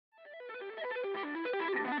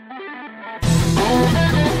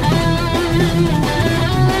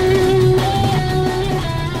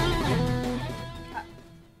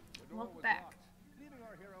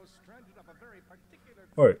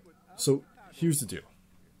here's the deal.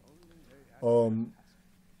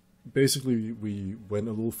 Basically, we went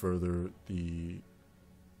a little further. The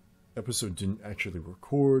episode didn't actually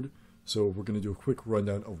record, so we're going to do a quick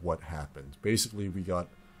rundown of what happened. Basically, we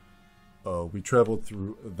traveled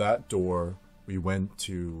through that door. We went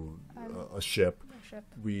to a ship.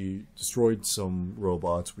 We destroyed some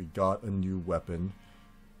robots. We got a new weapon,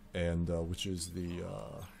 and which is the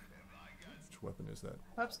which weapon is that?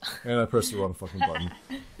 Whoops. And I pressed the wrong fucking button.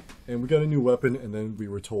 And we got a new weapon, and then we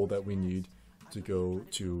were told that we need to go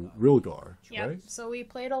to Rilgar, right? So we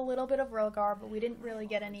played a little bit of Rilgar, but we didn't really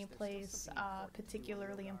get any place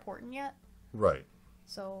particularly important yet. Right.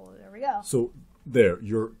 So there we go. So there,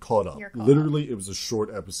 you're caught up. Literally, it was a short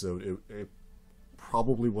episode. It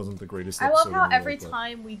probably wasn't the greatest episode. I love how every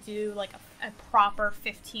time we do like a proper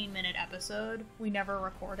 15-minute episode, we never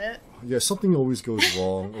record it. Yeah, something always goes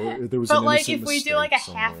wrong. Or there was but an like if we do like a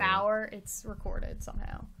somewhere. half hour, it's recorded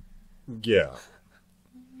somehow. Yeah.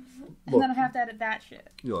 And then I have to edit that shit.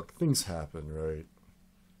 Look, things happen, right?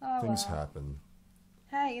 Oh, things happen.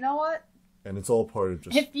 Hey, you know what? And it's all part of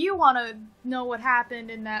just... If you want to know what happened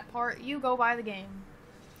in that part, you go buy the game.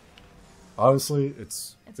 Honestly,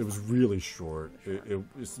 it was really short.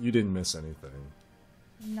 You didn't miss anything.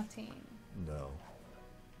 Nothing. No.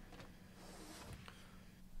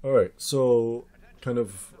 Alright, so kind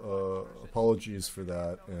of apologies for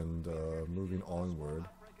that, and moving onward.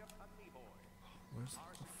 Where's the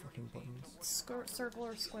fucking buttons? Circle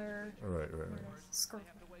or square. Alright. Circle.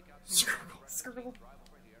 Circle.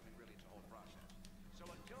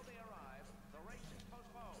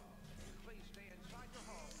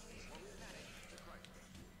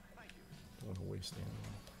 Don't want to waste ammo.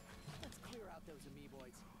 Let's clear out those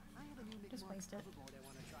amoeboids. I have a new Just waste it. hoverboard I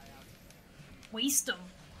want to try out. Waste them.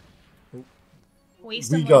 Oh.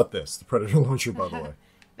 Waste We them. got this. The Predator launcher, by the way.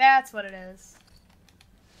 That's what it is.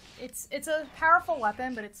 It's a powerful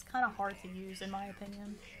weapon, but it's kind of hard to use, in my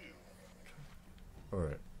opinion.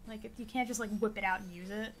 Alright. Like, if you can't just, like, whip it out and use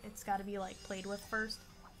it. It's got to be, like, played with first.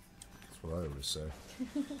 That's what I always say.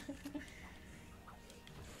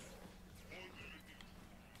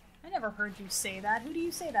 I never heard you say that. Who do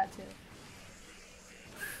you say that to?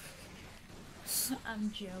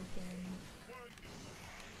 I'm joking.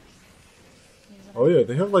 Oh yeah,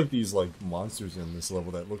 they have like these like monsters in this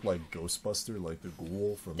level that look like Ghostbuster, like the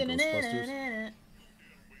ghoul from Ghostbusters.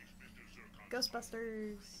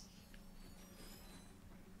 Ghostbusters.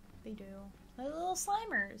 They do. They're little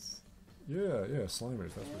Slimers. Yeah,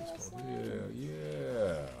 Slimers, that's what it's called.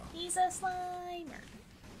 Yeah. He's a Slimer.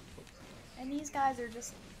 And these guys are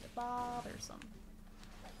just bothersome.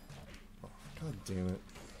 Oh, God damn it.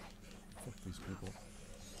 Fuck these people.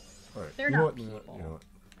 Alright, They're you know not what? You know what?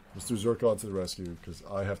 Mr. Zurkon to the rescue, because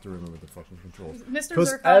I have to remember the fucking controls. Mr.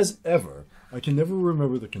 Because Zurkon... as ever, I can never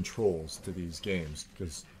remember the controls to these games,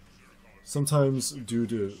 because sometimes due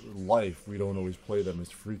to life, we don't always play them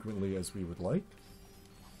as frequently as we would like.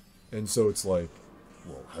 And so it's like,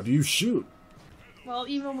 well, how do you shoot? Well,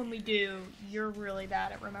 even when we do, you're really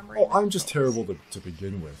bad at remembering. Oh, I'm just terrible to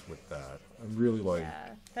begin with that. I'm really like... Yeah,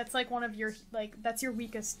 that's like one of your, like, that's your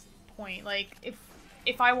weakest point. Like,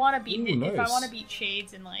 if I want to beat nice. If I want to beat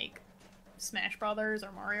Shades in like Smash Brothers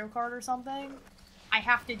or Mario Kart or something, I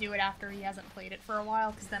have to do it after he hasn't played it for a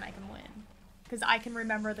while, because then I can win. Because I can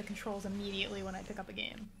remember the controls immediately when I pick up a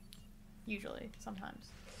game. Usually, sometimes,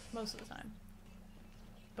 most of the time.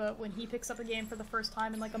 But when he picks up a game for the first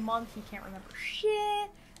time in like a month, he can't remember shit.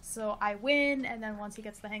 So I win, and then once he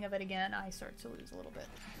gets the hang of it again, I start to lose a little bit.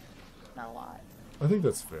 Not a lot. I think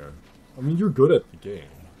that's fair. I mean, you're good at the game.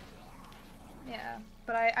 Yeah,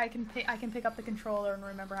 but I can pick up the controller and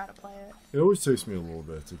remember how to play it. It always takes me a little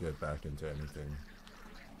bit to get back into anything.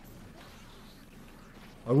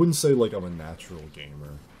 I wouldn't say like I'm a natural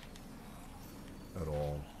gamer at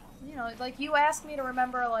all. You know, like you asked me to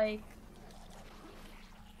remember like,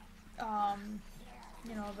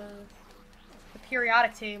 you know, the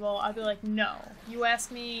periodic table. I'd be like, no. You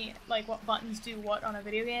ask me like what buttons do what on a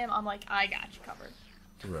video game. I'm like, I got you covered.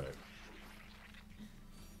 Right.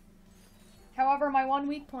 However, my one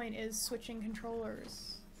weak point is switching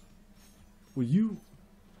controllers. Well,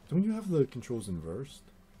 don't you have the controls inversed?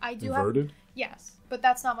 I do Inverted? Yes, but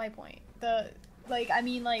that's not my point. When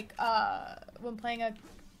playing a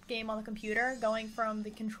game on the computer, going from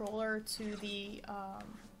the controller to the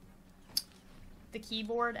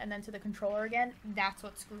keyboard and then to the controller again, that's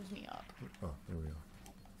what screws me up. Oh, there we go.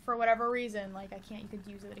 For whatever reason, like you could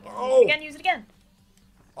use it again. Oh! Use it again.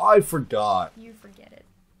 I forgot. You forget it.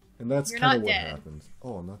 And that's kind of what happens.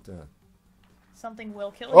 Oh, I'm not dead. Something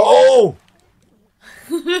will kill you. Oh!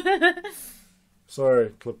 Sorry,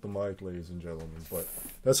 clip the mic, ladies and gentlemen, but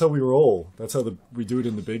that's how we roll. That's how we do it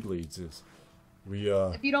in the big leagues. Is we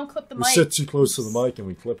If you don't clip the we mic, sit too close to the mic and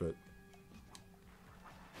we clip it.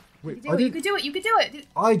 Wait, you could do it. You could do it.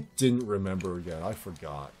 I didn't remember again. I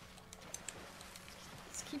forgot.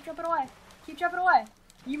 Just keep jumping away. Keep jumping away.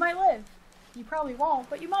 You might live. You probably won't,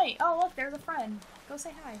 but you might. Oh, look, there's a friend. Go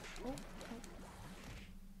say hi. Oh,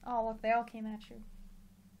 oh look, they all came at you.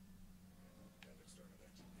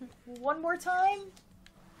 One more time.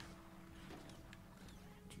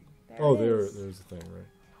 There's the thing,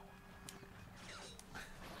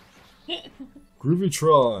 right?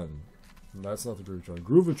 Groovytron. That's not the Groovytron.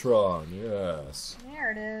 Groovytron, yes. There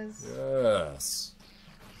it is. Yes.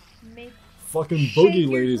 Make fucking boogie,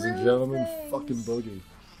 your ladies and groove gentlemen. things. Fucking boogie.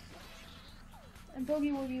 And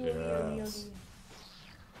boogie woogie woogie woogie Yes. woogie.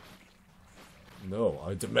 No,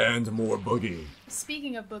 I demand more boogie.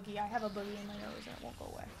 Speaking of boogie, I have a boogie in my nose and it won't go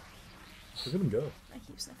away. Look at him go. I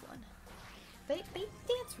keep sniffling. They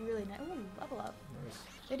dance really nice. Ooh, level up. Nice.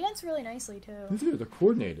 They dance really nicely too. They do. They're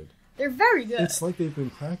coordinated. They're very good. It's like they've been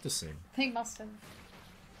practicing. They must have.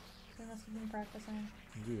 They must have been practicing.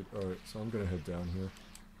 Indeed. Alright, so I'm gonna head down here.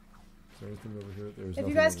 Is there anything over here? There's If nothing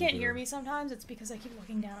you guys over can't there. hear me sometimes, it's because I keep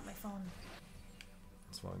looking down at my phone.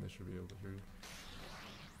 It's fine, they should be able to hear you.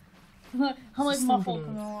 I'm like Is this muffled.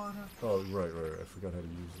 thing Oh, Oh, right. I forgot how to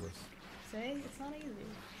use this. see? It's not easy.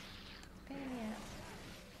 It's a pain in the ass.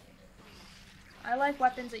 I like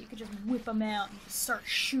weapons that you could just whip them out and just start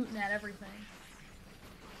shooting at everything.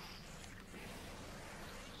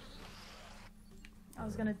 I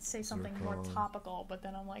was gonna say something more Zircon. topical, but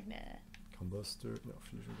then I'm like, nah. Combustor? No,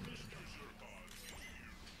 fusion grenade.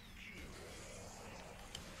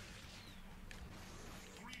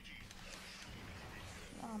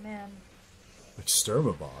 Oh man.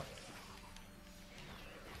 Extermabot.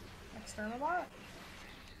 Extermabot?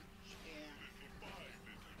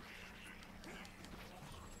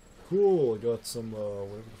 Cool, I got some,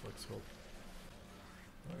 whatever the fuck it's called.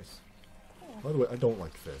 Nice. Cool. By the way, I don't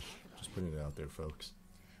like fish. Just putting it out there, folks.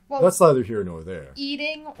 Well, That's neither here nor there.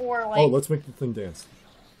 eating or like... Oh, let's make the thing dance.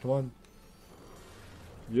 Come on.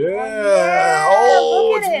 Yeah! yeah!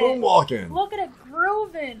 Oh, Look it's at it! moonwalking! Look at it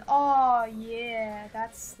grooving! Oh, yeah,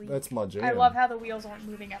 that's sleek. That's my jam. I love how the wheels aren't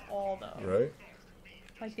moving at all, though. Right?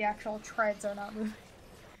 Like, the actual treads are not moving.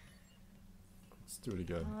 Let's do it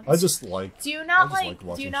again. Oh, I just like... Do you I not just like, do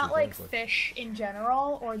watching you not shit like dance, fish in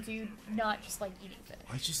general, or do you not just like eating fish?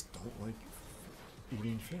 I just don't like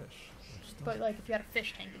eating fish. I just don't. But, like, if you had a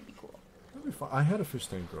fish tank, it'd be cool. That'd be fun. I had a fish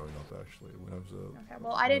tank growing up, actually, when I was a... Okay,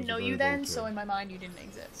 well, I when didn't was know a you very then, little so kid. in my mind, you didn't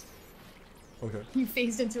exist. Okay, You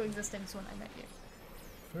phased into existence when I met you.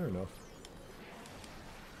 fair enough.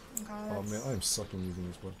 Okay, Oh man, that's- I'm sucking using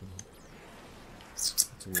this weapon. It's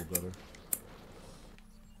a little better.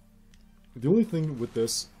 The only thing with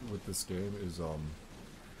this game is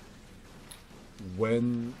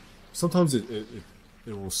when sometimes it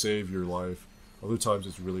will save your life. Other times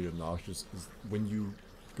it's really obnoxious. Is when you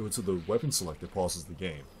go to the weapon select, it pauses the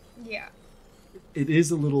game. Yeah. It is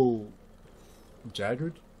a little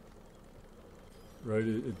jagged, right?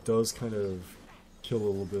 It does kind of kill a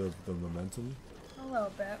little bit of the momentum. A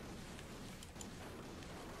little bit.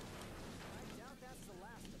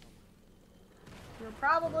 You're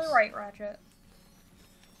probably Nice. right, Ratchet.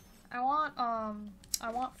 I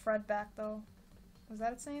want Fred back though. Was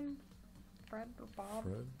that its name? Fred or Bob?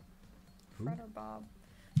 Fred? Who? Fred or Bob?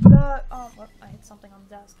 The what? I hit something on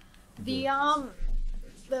the desk.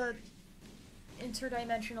 The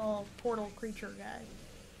interdimensional portal creature guy,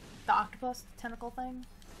 the octopus tentacle thing,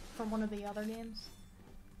 from one of the other games.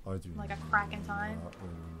 I do Like a crack in time? not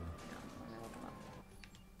remember.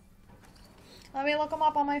 Let me look him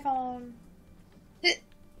up on my phone.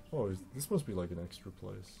 Oh, this must be like an extra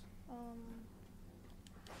place.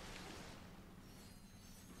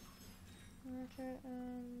 Ratchet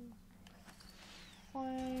and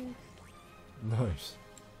Clank. Nice.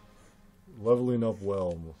 Leveling up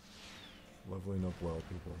well. Leveling up well,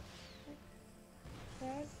 people.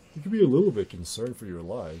 Fred? You could be a little bit concerned for your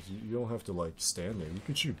lives. You don't have to, like, stand there. You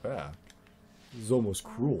could shoot back. This is almost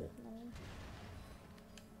cruel.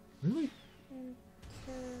 Really?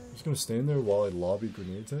 Just gonna stand there while I lobby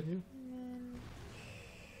grenades at you?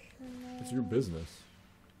 It's your business.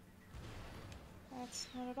 That's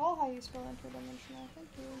not at all how you spell interdimensional. Thank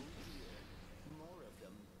you.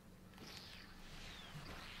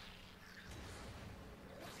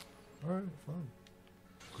 Alright, fine.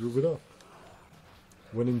 Groove it up.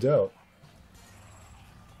 When in doubt.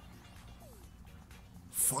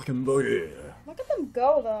 Fucking boogie. Look at them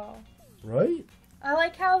go though. Right? I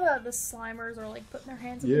like how the Slimers are like putting their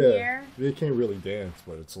hands up in the Yeah. air. They can't really dance,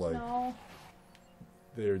 but it's like... No.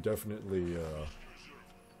 they're definitely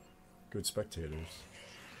good spectators.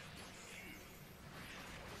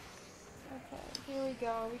 Okay, here we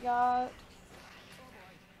go. We got...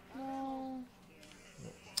 No.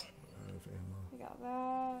 I have ammo. We got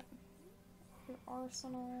that. Your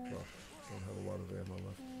arsenal. Oh, don't have a lot of ammo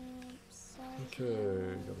left. Size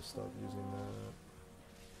Okay, gotta stop using that.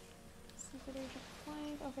 Secret Agent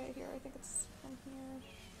Clank. Okay, here. I think it's from here.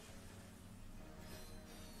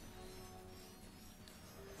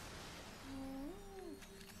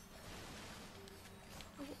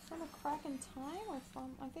 Is it from a crack in time or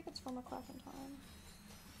from... I think it's from a crack in time.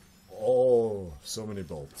 Oh, so many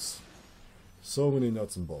bolts. So many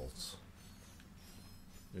nuts and bolts.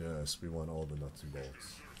 Yes, we want all the nuts and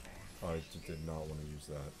bolts. I just did not want to use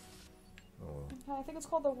that. Oh, Okay, I think it's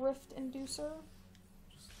called the Rift Inducer.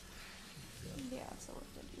 yeah. Yeah, it's a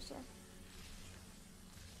Rift Inducer.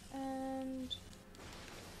 And...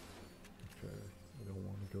 Okay, I don't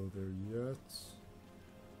want to go there yet.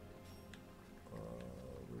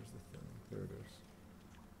 Where's the thing? There it is.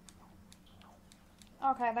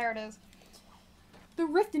 Okay, there it is. The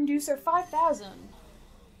Rift Inducer 5000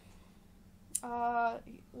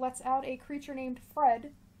 lets out a creature named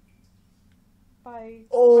Fred by...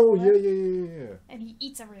 Oh, yeah. And he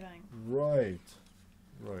eats everything. Right.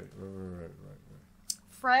 Right.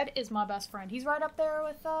 Fred is my best friend. He's right up there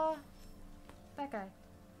with, that guy.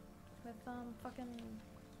 With, fucking...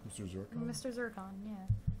 Mr. Zircon? Mr. Zircon, yeah.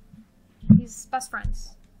 He's best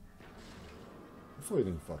friends. Hopefully I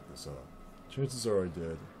didn't fuck this up. Chances are I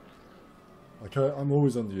did. I'm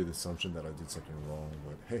always under the assumption that I did something wrong,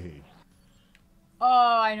 but hey.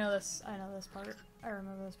 Oh, I know this part. I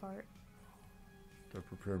remember this part. I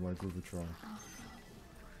prepared my Groovatron.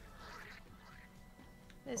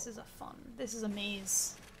 This is a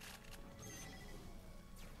maze.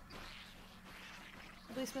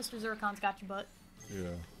 At least Mr. Zircon's got your butt. Yeah.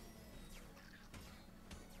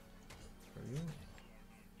 Are you?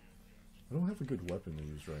 I don't have a good weapon to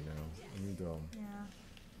use right now. I need, Yeah.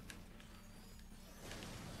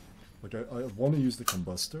 like, I want to use the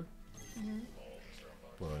combustor,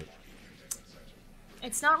 but...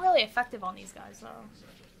 It's not really effective on these guys, though.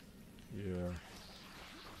 Yeah.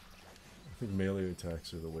 I think melee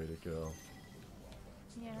attacks are the way to go.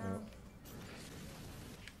 Yeah.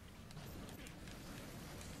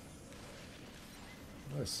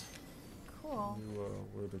 Nice. Cool. New,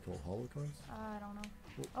 what are they called? Holocards? I don't know.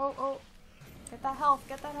 Oh. Get that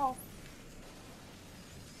health.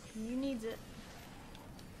 You needs it.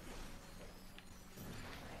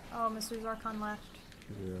 Oh, Mr. Zarkon left.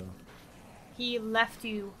 Yeah. He left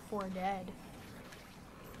you for dead.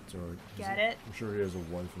 It's alright. Get it? I'm sure he has a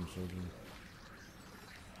wife and children.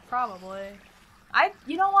 Probably.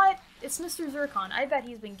 You know what? It's Mr. Zircon. I bet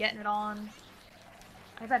he's been getting it on.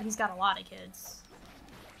 I bet he's got a lot of kids.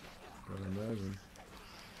 Gotta imagine.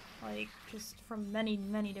 Like, just from many,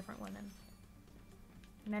 many different women.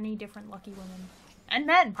 Many different lucky women. And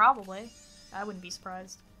men, probably. I wouldn't be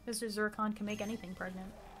surprised. Mr. Zircon can make anything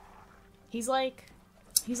pregnant. He's like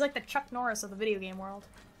the Chuck Norris of the video game world.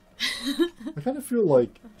 I kind of feel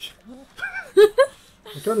like...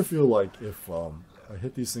 if I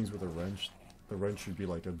hit these things with a wrench, the wrench should be,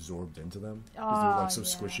 like, absorbed into them. Because they're, like, so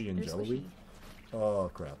squishy and jelly.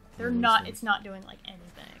 Oh, crap. They're not... It's not doing, like,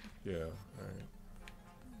 anything. Yeah, alright.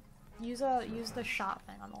 Use the shot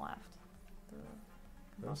thing on the left.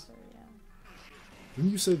 The combustor, yeah.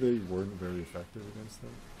 Didn't you say they weren't very effective against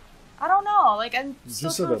them? I don't know. Like, I'm You still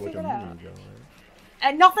just said trying that to like figure a it minute out. ago, right?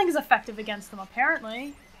 And nothing's effective against them,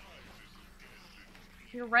 apparently.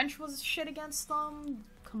 Your wrench was shit against them.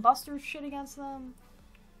 Combustor's shit against them.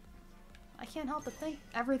 I can't help but think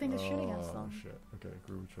everything is shit against them. Oh, shit. Okay,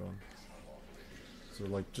 Groovatron. So,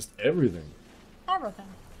 like, just everything. Everything.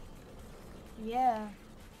 Yeah.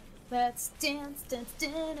 Let's dance, dance,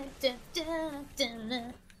 dance, dance, dance,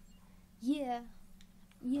 dance. Yeah.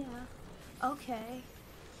 Yeah. Okay.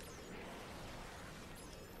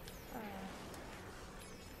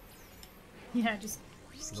 Yeah, just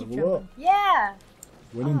keep Level jumping. up. Yeah!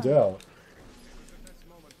 When in doubt.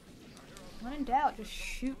 When in doubt, just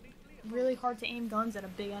shoot really hard to aim guns at a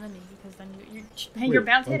big enemy because then you're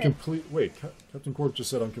bound to hit it. Wait, Captain Corp just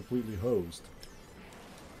said I'm completely hosed.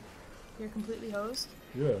 You're completely hosed?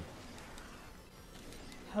 Yeah.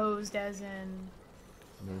 Hosed as in...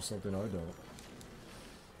 There's something I don't.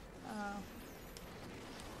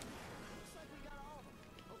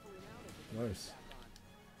 Nice.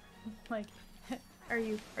 Like, are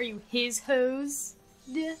you his hose?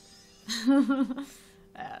 Yeah.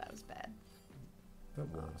 That was bad. That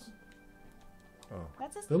was. Oh.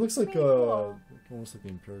 That's That looks like really cool. almost like the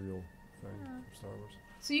Imperial thing from Star Wars.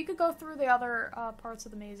 So you could go through the other parts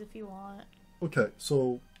of the maze if you want. Okay,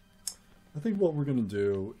 so I think what we're going to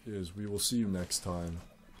do is we will see you next time.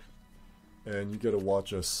 And you get to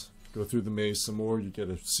watch us go through the maze some more. You get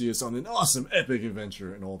to see us on an awesome, epic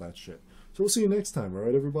adventure and all that shit. So we'll see you next time,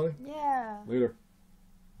 alright, everybody? Yeah. Later.